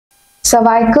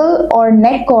Cervical or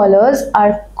neck collars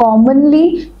are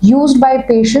commonly used by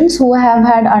patients who have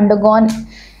had undergone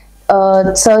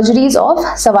surgeries of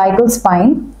cervical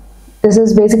spine. This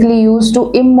is basically used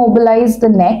to immobilize the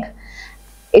neck.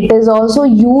 It is also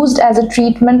used as a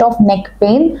treatment of neck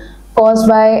pain caused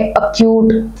by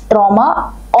acute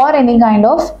trauma or any kind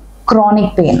of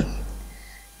chronic pain.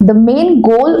 The main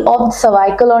goal of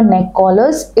cervical or neck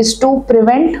collars is to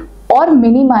prevent or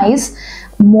minimize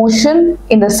motion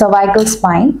in the cervical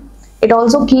spine. It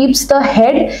also keeps the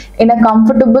head in a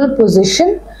comfortable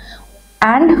position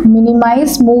and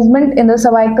minimize movement in the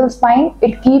cervical spine.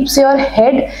 It keeps your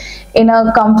head in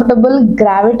a comfortable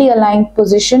gravity aligned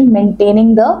position,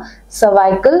 maintaining the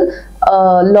cervical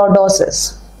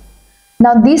lordosis.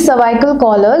 Now these cervical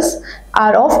collars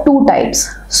are of two types,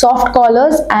 soft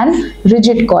collars and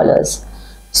rigid collars.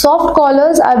 Soft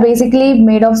collars are basically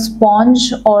made of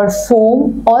sponge or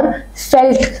foam or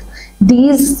felt.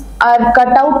 These are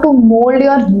cut out to mold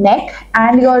your neck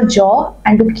and your jaw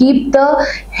and to keep the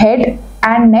head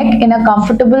and neck in a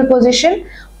comfortable position,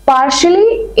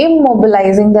 partially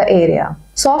immobilizing the area.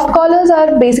 Soft collars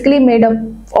are basically made up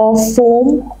of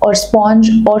foam or sponge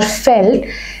or felt.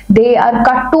 They are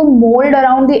cut to mold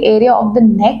around the area of the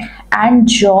neck and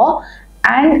jaw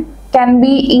and can be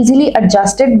easily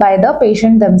adjusted by the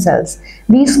patient themselves.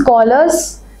 These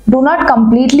collars do not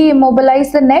completely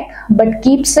immobilize the neck but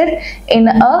keeps it in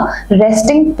a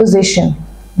resting position.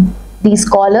 These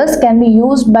collars can be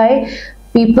used by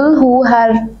people who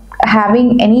are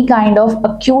having any kind of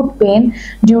acute pain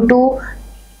due to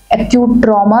acute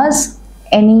traumas,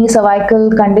 any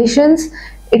cervical conditions.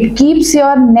 It keeps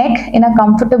your neck in a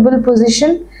comfortable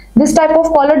position. This type of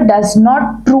collar does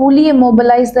not truly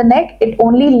immobilize the neck. It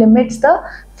only limits the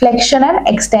flexion and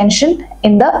extension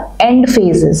in the end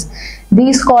phases.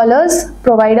 These collars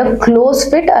provide a close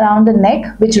fit around the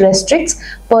neck which restricts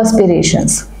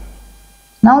perspirations.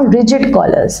 Now rigid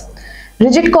collars.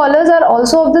 Rigid collars are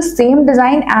also of the same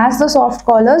design as the soft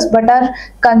collars but are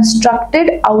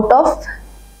constructed out of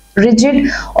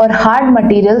rigid or hard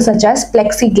materials such as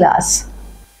plexiglass.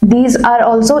 These are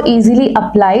also easily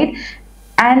applied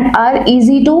and are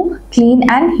easy to clean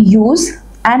and use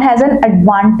and has an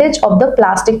advantage of the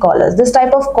plastic collars. This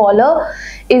type of collar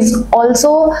is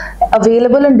also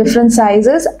available in different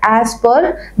sizes as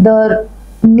per the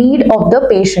need of the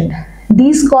patient.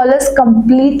 These collars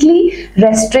completely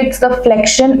restricts the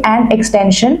flexion and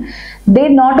extension. They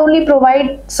not only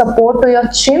provide support to your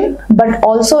chin but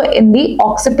also in the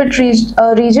occiput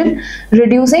region,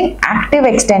 reducing active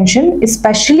extension,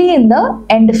 especially in the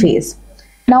end phase.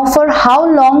 Now, for how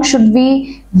long should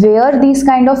we wear these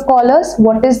kind of collars?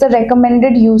 What is the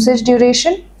recommended usage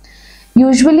duration?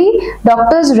 Usually,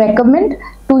 doctors recommend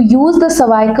to use the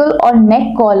cervical or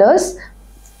neck collars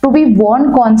to be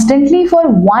worn constantly for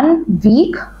 1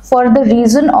 week for the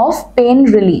reason of pain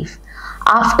relief.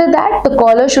 After that, the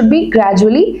collar should be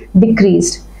gradually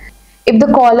decreased. If the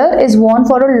collar is worn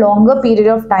for a longer period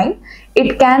of time,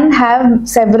 it can have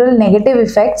several negative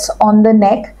effects on the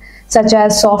neck, such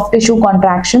as soft tissue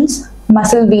contractions,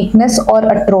 muscle weakness or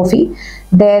atrophy.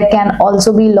 There can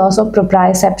also be loss of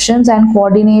proprioceptions and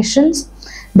coordinations.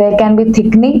 There can be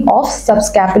thickening of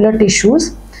subscapular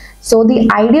tissues. So the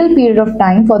ideal period of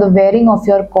time for the wearing of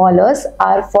your collars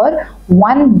are for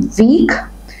 1 week,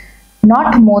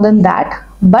 not more than that,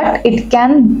 but it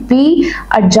can be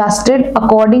adjusted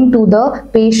according to the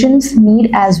patient's need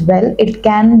as well. It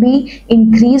can be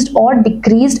increased or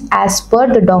decreased as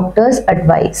per the doctor's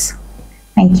advice.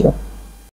 Thank you.